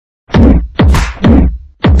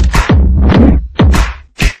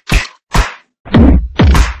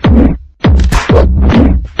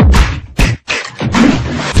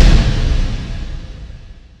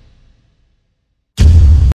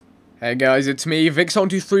Hey guys, it's me,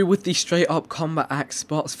 Vix123 with the straight up combat axe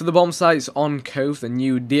spots for the bomb sites on Cove, the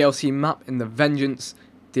new DLC map in the Vengeance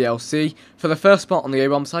DLC. For the first spot on the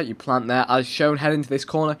A-bomb site, you plant there as shown, head into this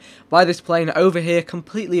corner by this plane over here,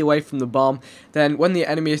 completely away from the bomb. Then when the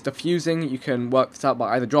enemy is defusing, you can work this out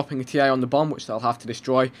by either dropping a TI on the bomb, which they'll have to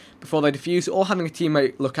destroy before they defuse, or having a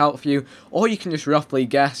teammate look out for you, or you can just roughly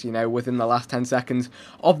guess, you know, within the last 10 seconds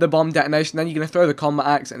of the bomb detonation. Then you're going to throw the combat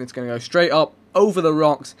axe and it's going to go straight up over the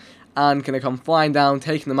rocks and going to come flying down,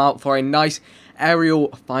 taking them out for a nice aerial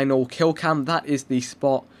final kill cam. That is the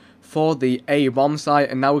spot for the A bomb site,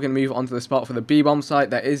 and now we're going to move on to the spot for the B bomb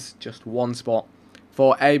site. There is just one spot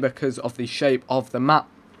for A because of the shape of the map.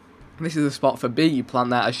 This is the spot for B. You plant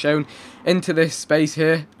that as shown into this space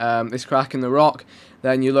here, this crack in the rock.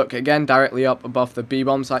 Then you look again directly up above the B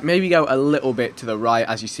bomb site, maybe go a little bit to the right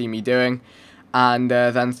as you see me doing, and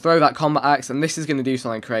then throw that combat axe, and this is going to do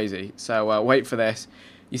something crazy. So wait for this.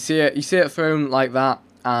 You see it thrown like that,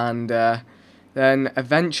 and then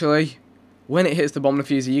eventually, when it hits the bomb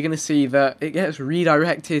diffuser, you're going to see that it gets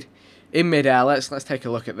redirected in midair. Let's take a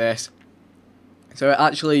look at this. So it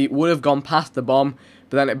actually would have gone past the bomb,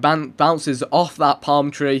 but then it bounces off that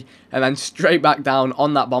palm tree and then straight back down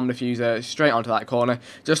on that bomb diffuser, straight onto that corner,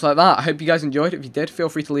 just like that. I hope you guys enjoyed. If you did, feel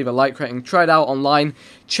free to leave a like rating, try it out online,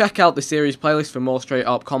 check out the series playlist for more straight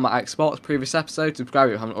up combat axe spots, previous episodes, subscribe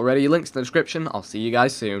if you haven't already, links in the description. I'll see you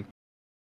guys soon.